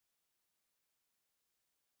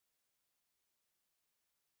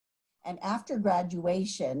And after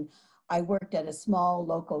graduation, I worked at a small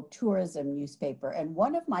local tourism newspaper. And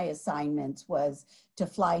one of my assignments was to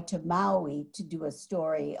fly to Maui to do a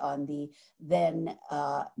story on the then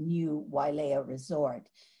new Wailea resort.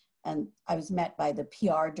 And I was met by the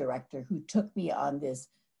PR director who took me on this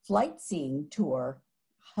flight scene tour,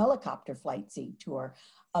 helicopter flight scene tour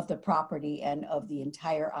of the property and of the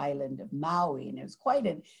entire island of Maui. And it was quite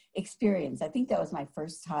an experience. I think that was my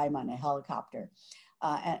first time on a helicopter.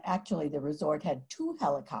 And actually, the resort had 2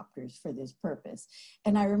 helicopters for this purpose.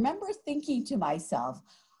 And I remember thinking to myself,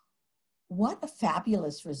 what a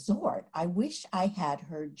fabulous resort. I wish I had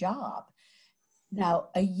her job. Now,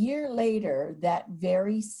 a year later, that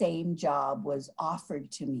very same job was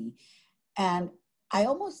offered to me. And I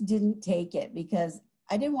almost didn't take it because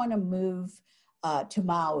I didn't want to move to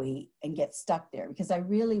Maui and get stuck there because I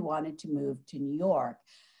really wanted to move to New York.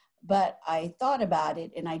 But I thought about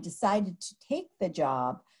it and I decided to take the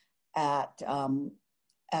job at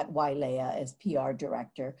Wailea as PR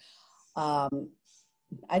director. I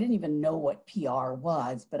didn't even know what PR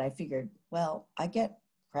was, but I figured, well, I get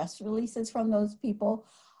press releases from those people.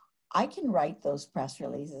 I can write those press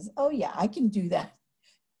releases. Oh yeah, I can do that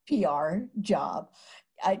PR job.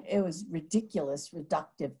 It was ridiculous,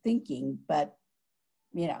 reductive thinking, but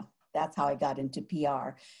you know, that's how I got into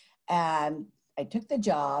PR. And I took the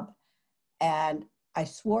job and I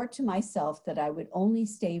swore to myself that I would only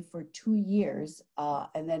stay for 2 years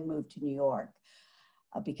and then move to New York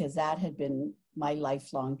because that had been my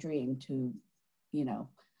lifelong dream to, you know,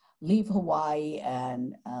 leave Hawaii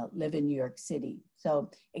and live in New York City. So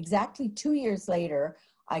exactly 2 years later,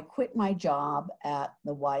 I quit my job at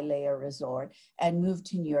the Wailea Resort and moved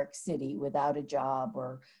to New York City without a job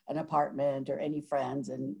or an apartment or any friends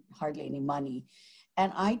and hardly any money.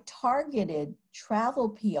 And I targeted travel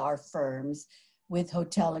PR firms with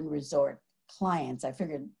hotel and resort clients. I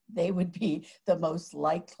figured they would be the most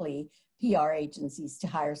likely PR agencies to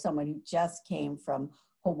hire someone who just came from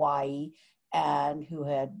Hawaii and who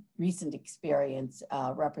had recent experience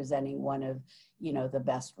representing one of, you know, the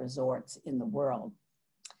best resorts in the world.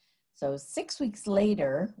 So 6 weeks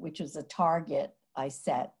later, which was a target I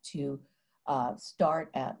set to start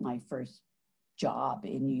at my first job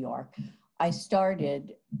in New York, I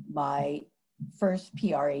started my first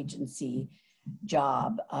PR agency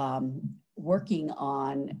job working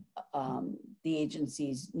on the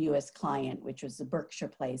agency's newest client, which was the Berkshire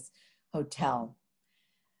Place Hotel.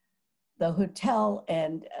 The hotel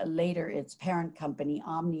and later its parent company,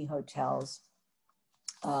 Omni Hotels,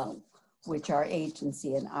 which our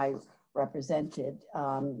agency and I represented,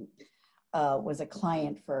 was a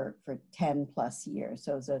client for 10 plus years.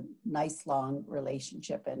 So it was a nice long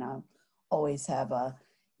relationship, and I'll always have a,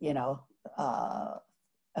 you know,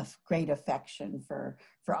 a great affection for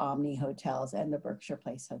Omni Hotels and the Berkshire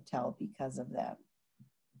Place Hotel because of that.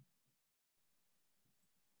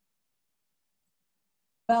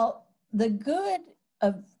 Well, the good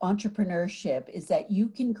of entrepreneurship is that you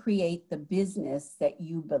can create the business that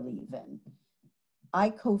you believe in. I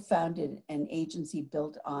co-founded an agency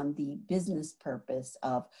built on the business purpose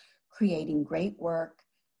of creating great work,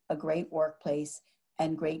 a great workplace,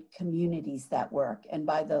 and great communities that work. And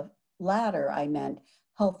by the latter, I meant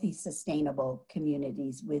healthy, sustainable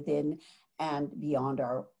communities within and beyond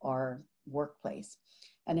our workplace.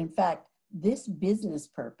 And in fact, this business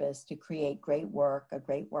purpose to create great work, a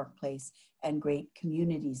great workplace, and great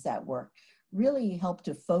communities that work really helped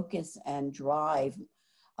to focus and drive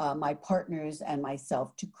my partners and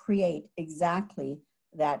myself to create exactly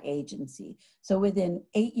that agency. So within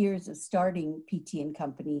 8 years of starting PT and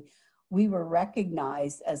Company, we were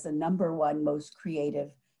recognized as the #1 most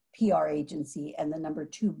creative PR agency and the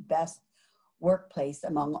 #2 best workplace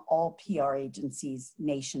among all PR agencies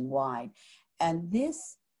nationwide. And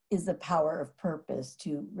this is the power of purpose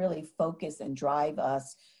to really focus and drive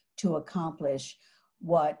us to accomplish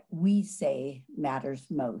what we say matters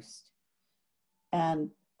most.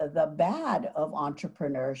 And the bad of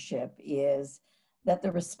entrepreneurship is that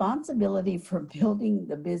the responsibility for building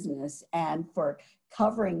the business and for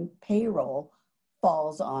covering payroll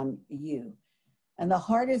falls on you. And the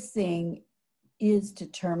hardest thing is to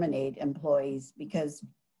terminate employees, because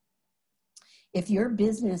if your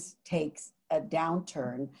business takes a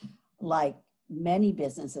downturn, like many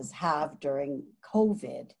businesses have during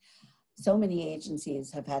COVID, so many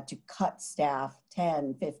agencies have had to cut staff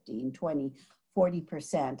 10, 15, 20,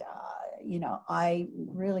 40%. You know, I'm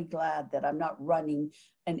really glad that I'm not running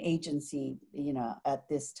an agency, you know, at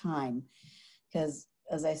this time, because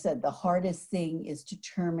as I said, the hardest thing is to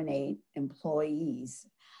terminate employees.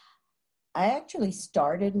 I actually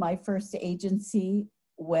started my first agency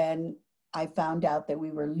when I found out that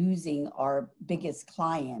we were losing our biggest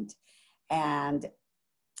client, and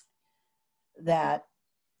that,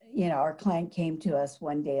 you know, our client came to us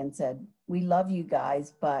one day and said, "We love you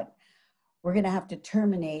guys, but we're going to have to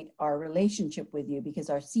terminate our relationship with you because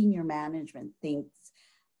our senior management thinks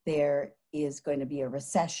there is going to be a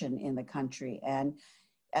recession in the country. And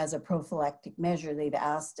as a prophylactic measure, they've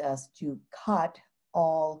asked us to cut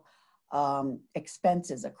all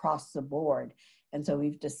expenses across the board. And so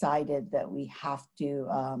we've decided that we have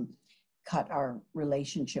to cut our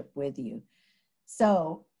relationship with you."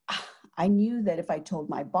 So I knew that if I told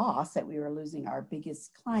my boss that we were losing our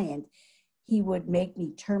biggest client, he would make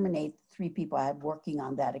me terminate the 3 people I had working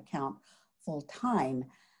on that account full time.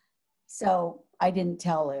 So I didn't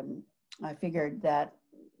tell him. I figured that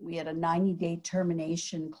we had a 90-day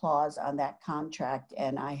termination clause on that contract,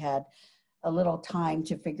 and I had a little time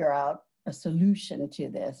to figure out a solution to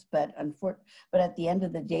this. But at the end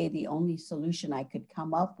of the day, the only solution I could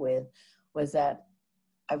come up with was that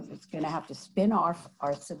I was going to have to spin off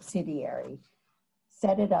our subsidiary,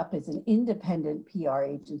 set it up as an independent PR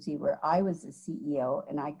agency where I was the CEO,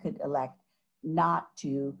 and I could elect not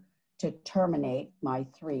to terminate my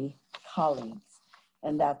 3 colleagues.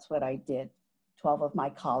 And that's what I did. 12 of my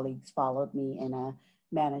colleagues followed me in a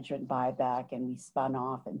management buyback, and we spun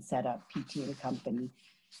off and set up PT and Company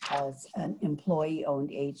as an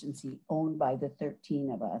employee-owned agency owned by the 13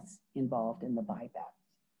 of us involved in the buyback.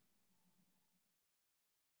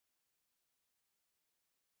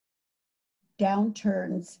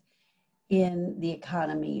 Downturns in the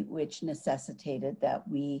economy, which necessitated that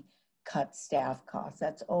we cut staff costs.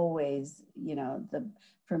 That's always, you know,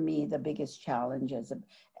 for me, the biggest challenge as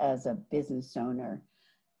a business owner.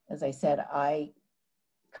 As I said, I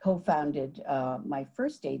co-founded my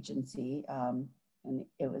first agency, and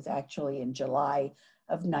it was actually in July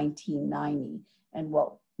of 1990. And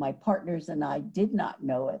what my partners and I did not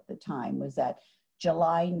know at the time was that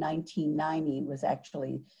July 1990 was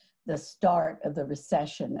actually the start of the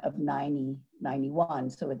recession of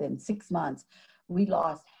 90-91. So within 6 months, we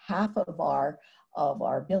lost half of our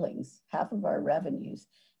billings, half of our revenues.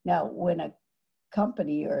 Now, when a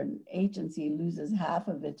company or an agency loses half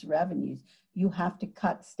of its revenues, you have to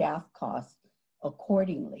cut staff costs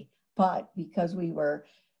accordingly. But because we were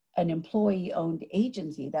an employee-owned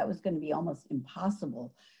agency, that was going to be almost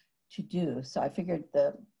impossible to do. So I figured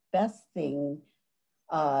the best thing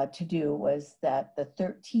to do was that the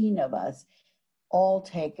 13 of us all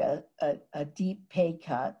take a deep pay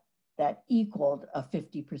cut that equaled a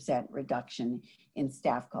 50% reduction in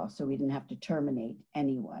staff costs. So we didn't have to terminate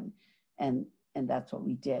anyone. And that's what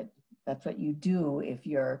we did. That's what you do if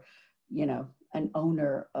you're, you know, an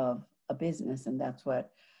owner of a business. And that's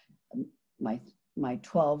what my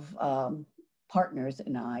 12 partners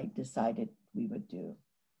and I decided we would do.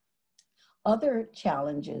 Other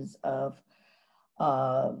challenges of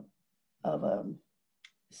a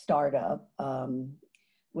startup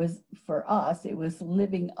was, for us, it was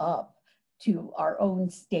living up to our own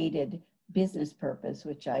stated business purpose,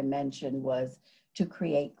 which I mentioned was to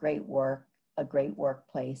create great work, a great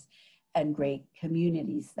workplace, and great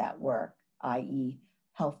communities that work, i.e.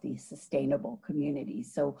 healthy, sustainable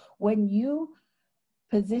communities. So when you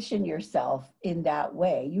position yourself in that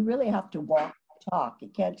way, you really have to walk the talk.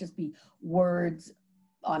 It can't just be words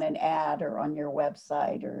on an ad or on your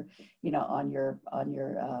website or, you know, on your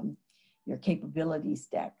capabilities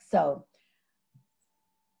deck. So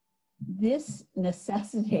this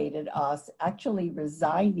necessitated us actually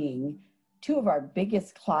resigning 2 of our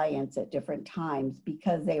biggest clients at different times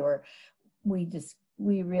because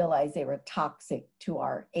we realized they were toxic to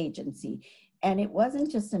our agency. And it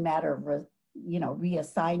wasn't just a matter of, you know,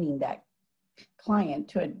 reassigning that client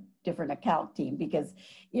to a different account team because,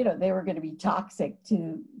 you know, they were going to be toxic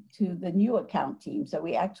to the new account team. So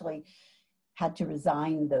we actually had to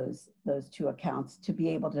resign those 2 accounts to be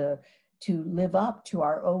able to live up to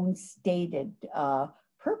our own stated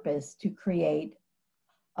purpose to create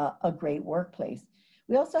a great workplace.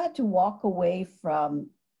 We also had to walk away from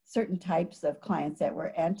certain types of clients that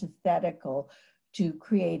were antithetical to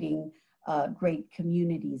creating great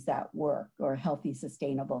communities that work or healthy,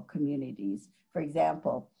 sustainable communities. For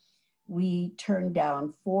example, we turned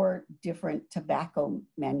down 4 different tobacco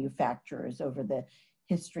manufacturers over the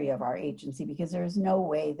history of our agency because there's no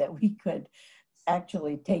way that we could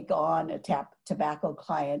actually take on a tobacco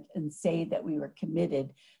client and say that we were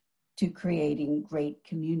committed to creating great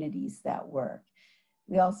communities that work.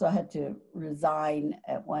 We also had to resign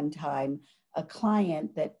at one time a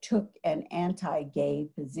client that took an anti-gay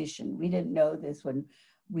position. We didn't know this when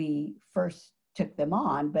we first took them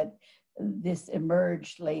on, but this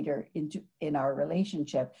emerged later in our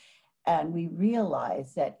relationship. And we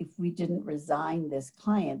realized that if we didn't resign this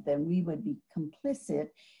client, then we would be complicit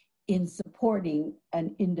in supporting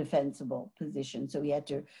an indefensible position. So we had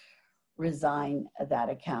to resign that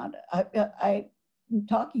account. I'm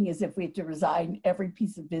talking as if we had to resign every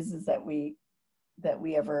piece of business that we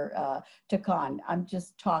ever took on. I'm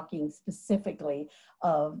just talking specifically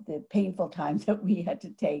of the painful times that we had to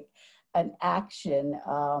take an action,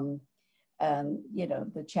 and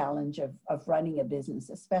the challenge of running a business,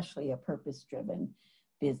 especially a purpose-driven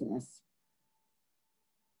business.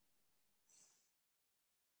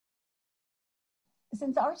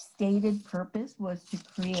 Since our stated purpose was to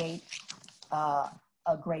create a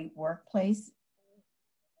great workplace,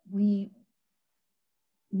 we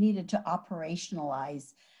needed to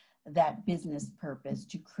operationalize that business purpose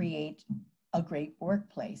to create a great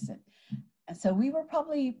workplace. And so we were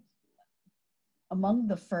probably among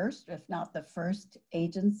the first, if not the first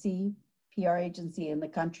agency, PR agency in the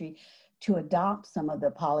country to adopt some of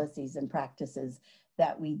the policies and practices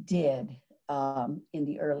that we did in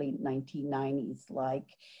the early 1990s,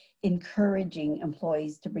 like encouraging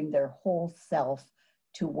employees to bring their whole self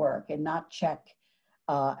to work and not check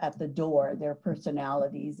at the door their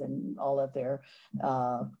personalities and all of their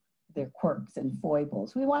quirks and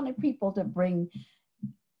foibles. We wanted people to bring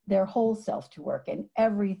their whole self to work and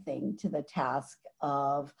everything to the task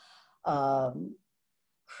of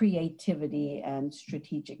creativity and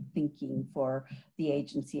strategic thinking for the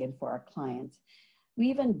agency and for our clients. We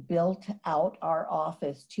even built out our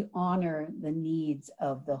office to honor the needs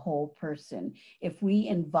of the whole person. If we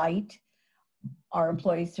invite our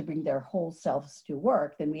employees to bring their whole selves to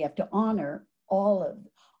work, then we have to honor all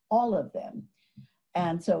of them.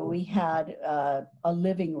 And so we had a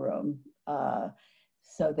living room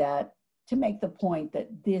so that to make the point that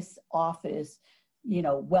this office,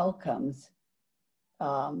 welcomes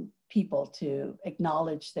people to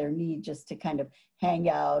acknowledge their need just to kind of hang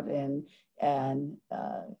out and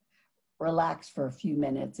relax for a few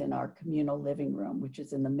minutes in our communal living room, which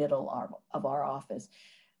is in the middle of our office.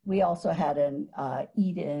 We also had an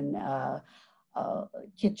eat-in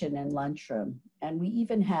kitchen and lunchroom, and we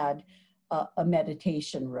even had a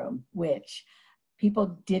meditation room, which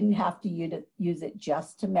people didn't have to use it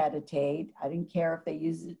just to meditate. I didn't care if they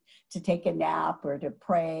used it to take a nap or to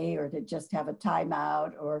pray or to just have a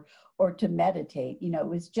timeout or to meditate. It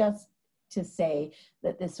was just to say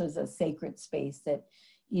that this was a sacred space that,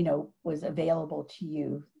 was available to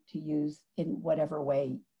you to use in whatever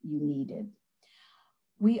way you needed.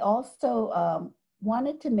 We also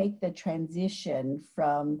wanted to make the transition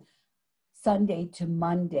from Sunday to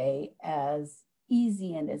Monday as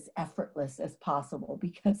easy and as effortless as possible,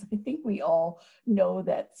 because I think we all know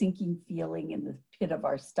that sinking feeling in the pit of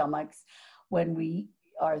our stomachs when we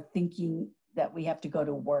are thinking that we have to go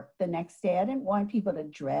to work the next day. I didn't want people to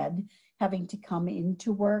dread having to come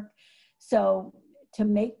into work. So to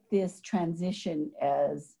make this transition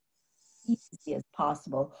as easy as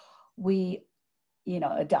possible, we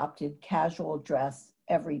adopted casual dress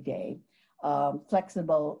every day,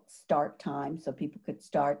 flexible start time so people could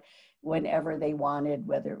start whenever they wanted,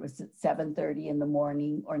 whether it was at 7:30 in the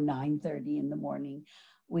morning or 9:30 in the morning.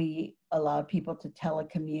 We allowed people to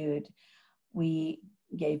telecommute. We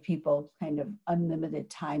gave people kind of unlimited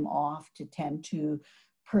time off to tend to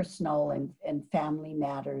personal and family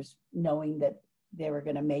matters, knowing that they were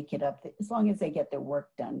going to make it up as long as they get their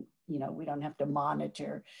work done. We don't have to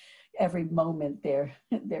monitor every moment they're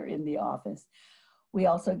in the office. We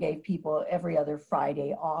also gave people every other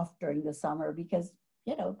Friday off during the summer because,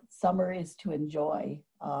 summer is to enjoy.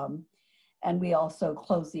 And we also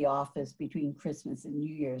closed the office between Christmas and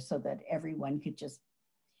New Year's so that everyone could just,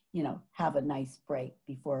 have a nice break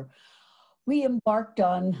before we embarked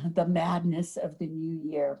on the madness of the new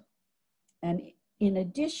year. And in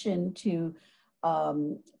addition to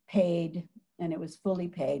paid, and it was fully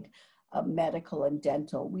paid, medical and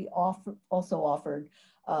dental, we also offered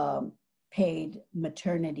paid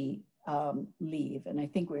maternity leave. And I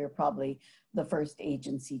think we were probably the first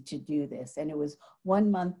agency to do this. And it was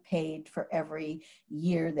 1 month paid for every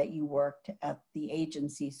year that you worked at the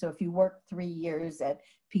agency. So if you worked 3 years at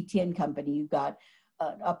PT&, you got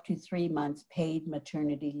up to 3 months paid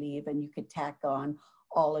maternity leave, and you could tack on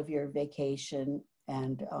all of your vacation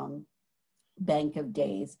and bank of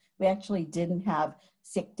days. We actually didn't have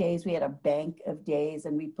sick days. We had a bank of days,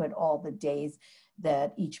 and we put all the days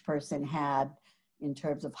that each person had in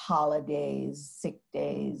terms of holidays, sick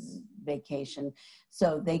days, vacation,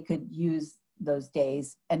 so they could use those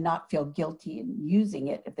days and not feel guilty in using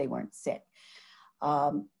it if they weren't sick.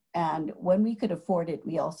 And when we could afford it,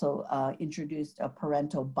 we also introduced a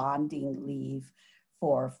parental bonding leave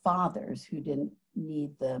for fathers who didn't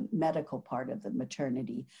need the medical part of the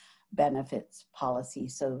maternity benefits policy.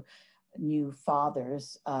 So new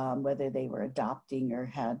fathers, whether they were adopting or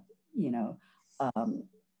had, you know,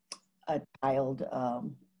 a child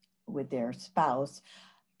with their spouse,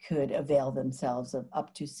 could avail themselves of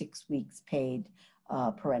up to 6 weeks paid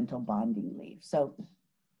parental bonding leave. So,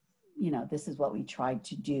 you know, this is what we tried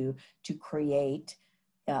to do to create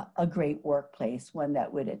a great workplace, one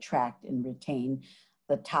that would attract and retain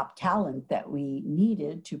the top talent that we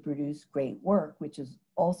needed to produce great work, which is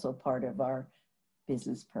also part of our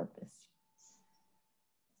business purpose.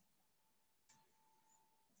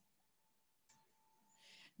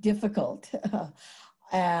 Difficult.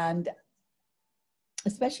 And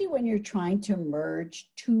especially when you're trying to merge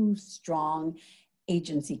two strong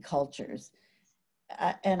agency cultures.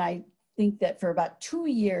 And I think that for about 2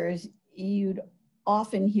 years, you'd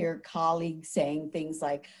often hear colleagues saying things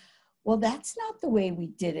like, well, that's not the way we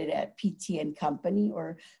did it at PT and Company,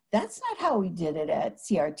 or that's not how we did it at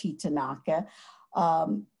CRT Tanaka.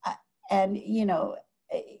 And, you know,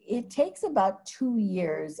 it takes about 2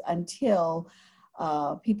 years until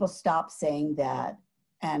people stop saying that.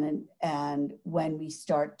 And when we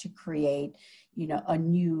start to create, you know, a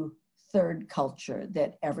new third culture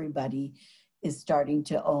that everybody is starting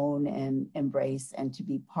to own and embrace and to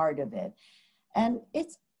be part of it. And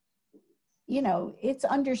it's, you know, it's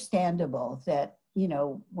understandable that, you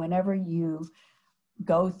know, whenever you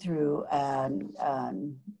go through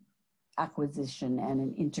an acquisition and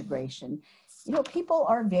an integration, you know, people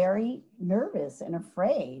are very nervous and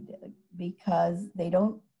afraid because they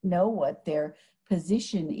don't know what their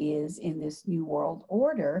position is in this new world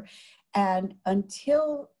order. And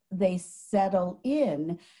until they settle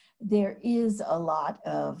in, there is a lot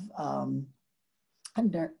of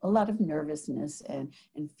nervousness and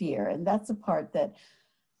fear. And that's a part that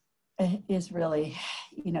is really,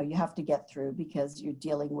 you know, you have to get through because you're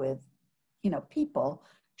dealing with, you know, people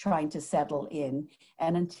trying to settle in.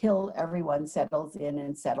 And until everyone settles in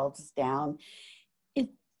and settles down, it,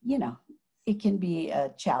 you know, it can be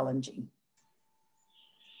challenging.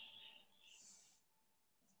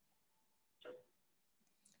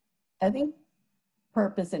 I think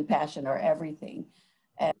purpose and passion are everything.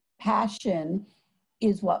 And passion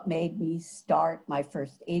is what made me start my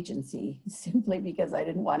first agency, simply because I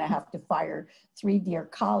didn't want to have to fire 3 dear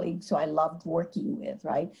colleagues who I loved working with,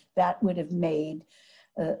 right? That would have made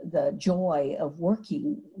the joy of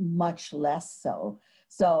working much less so.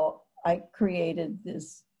 So I created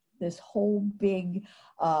this whole big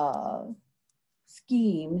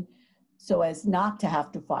scheme so as not to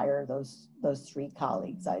have to fire those 3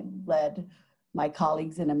 colleagues. I led my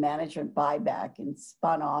colleagues in a management buyback and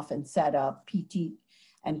spun off and set up PT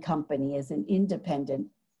and Company as an independent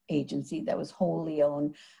agency that was wholly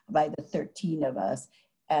owned by the 13 of us.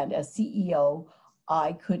 And as CEO,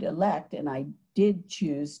 I could elect, and I did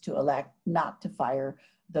choose to elect not to fire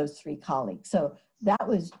those 3 colleagues. So that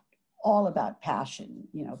was all about passion.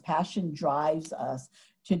 You know, passion drives us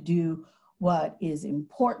to do what is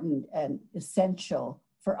important and essential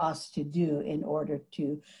for us to do in order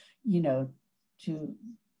to, you know, to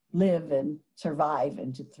live and survive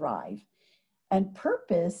and to thrive. And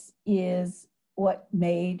purpose is what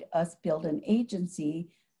made us build an agency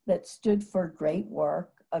that stood for great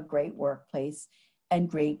work, a great workplace, and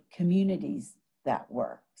great communities that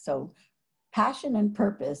work. So passion and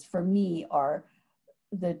purpose for me are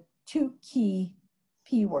the 2 key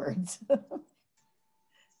P words.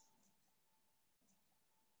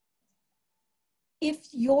 If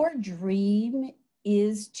your dream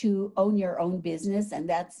is to own your own business and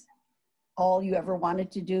that's all you ever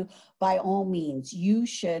wanted to do, by all means, you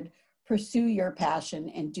should pursue your passion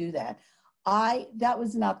and do that. That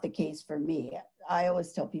was not the case for me. I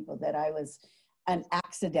always tell people that I was an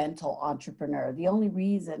accidental entrepreneur. The only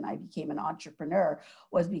reason I became an entrepreneur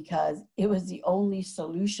was because it was the only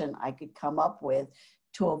solution I could come up with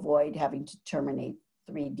to avoid having to terminate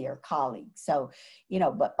 3 dear colleagues. So, you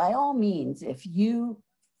know, but by all means, if you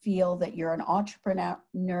feel that you're an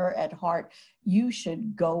entrepreneur at heart, you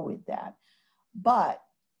should go with that. But,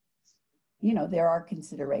 you know, there are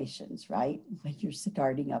considerations, right, when you're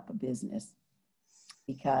starting up a business,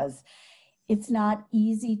 because it's not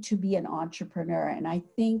easy to be an entrepreneur. And I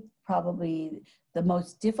think probably the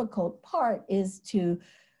most difficult part is to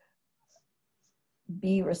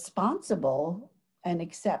be responsible and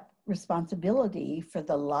accept responsibility for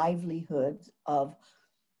the livelihoods of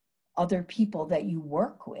other people that you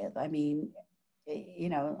work with. I mean, you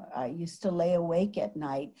know, I used to lay awake at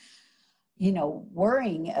night, you know,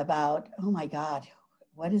 worrying about, oh my God,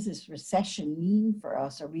 what does this recession mean for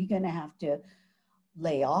us? Are we going to have to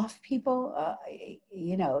lay off people,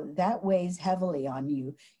 you know, that weighs heavily on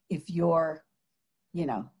you if you're, you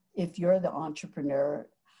know, if you're the entrepreneur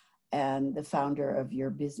and the founder of your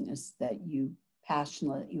business that you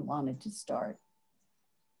passionately wanted to start.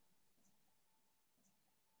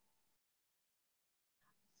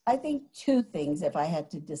 I think two things, if I had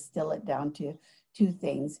to distill it down to two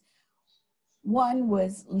things. One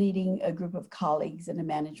was leading a group of colleagues in a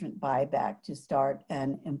management buyback to start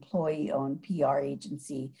an employee-owned PR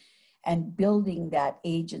agency and building that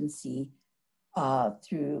agency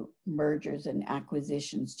through mergers and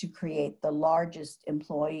acquisitions to create the largest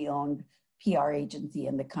employee-owned PR agency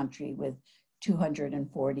in the country with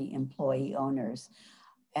 240 employee owners.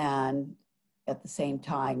 And at the same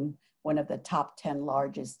time, one of the top 10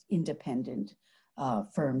 largest independent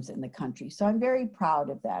firms in the country. So I'm very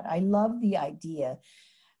proud of that. I love the idea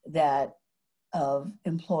that of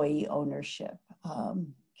employee ownership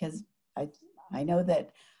because I know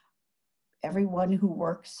that everyone who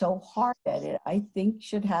works so hard at it, I think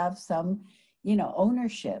should have some, you know,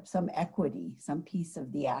 ownership, some equity, some piece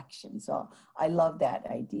of the action. So I love that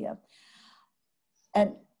idea.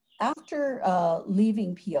 And after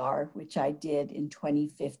leaving PR, which I did in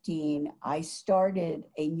 2015, I started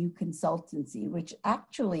a new consultancy, which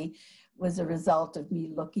actually was a result of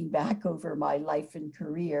me looking back over my life and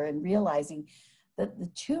career and realizing that the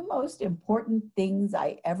two most important things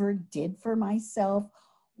I ever did for myself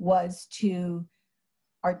was to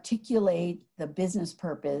articulate the business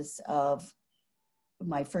purpose of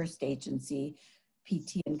my first agency,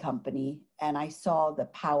 PT and Company, and I saw the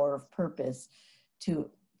power of purpose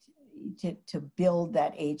to build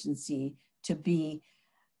that agency to be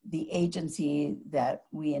the agency that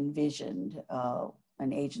we envisioned,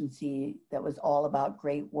 an agency that was all about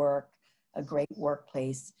great work, a great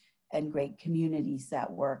workplace, and great communities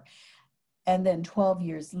that work. And then 12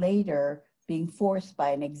 years later, being forced by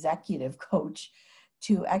an executive coach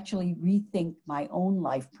to actually rethink my own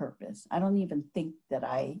life purpose. I don't even think that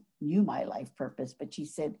I knew my life purpose, but she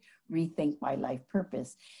said, rethink my life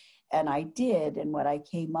purpose. And I did, and what I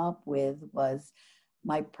came up with was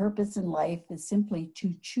my purpose in life is simply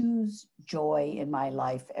to choose joy in my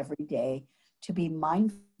life every day, to be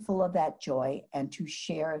mindful of that joy and to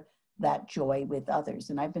share that joy with others.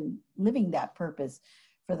 And I've been living that purpose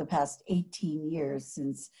for the past 18 years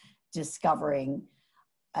since discovering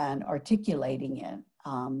and articulating it.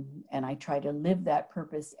 And I try to live that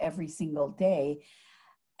purpose every single day.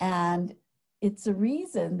 And it's a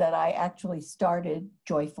reason that I actually started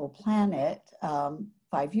Joyful Planet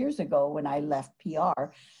 5 years ago when I left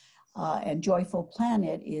PR. And Joyful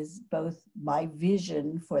Planet is both my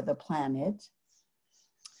vision for the planet.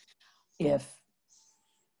 If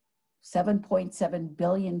 7.7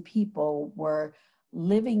 billion people were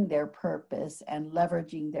living their purpose and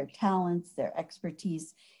leveraging their talents, their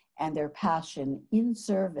expertise, and their passion in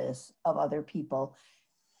service of other people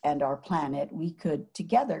and our planet, we could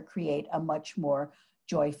together create a much more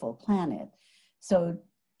joyful planet. So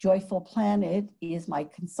Joyful Planet is my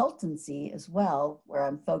consultancy as well, where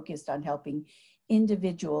I'm focused on helping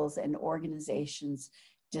individuals and organizations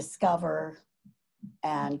discover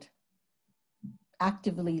and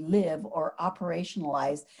actively live or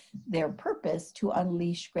operationalize their purpose to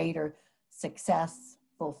unleash greater success,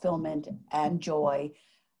 fulfillment, and joy,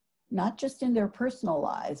 not just in their personal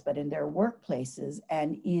lives, but in their workplaces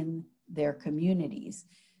and in their communities.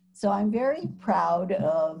 So I'm very proud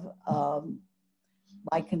of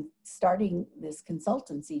starting this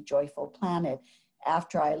consultancy, Joyful Planet,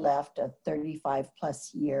 after I left a 35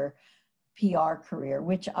 plus year PR career,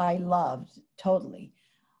 which I loved totally.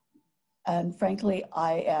 And frankly,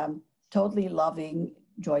 I am totally loving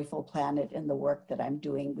Joyful Planet and the work that I'm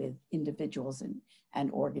doing with individuals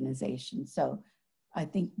and organizations. So I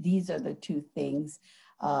think these are the two things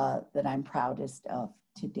that I'm proudest of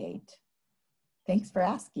to date. Thanks for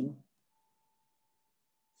asking.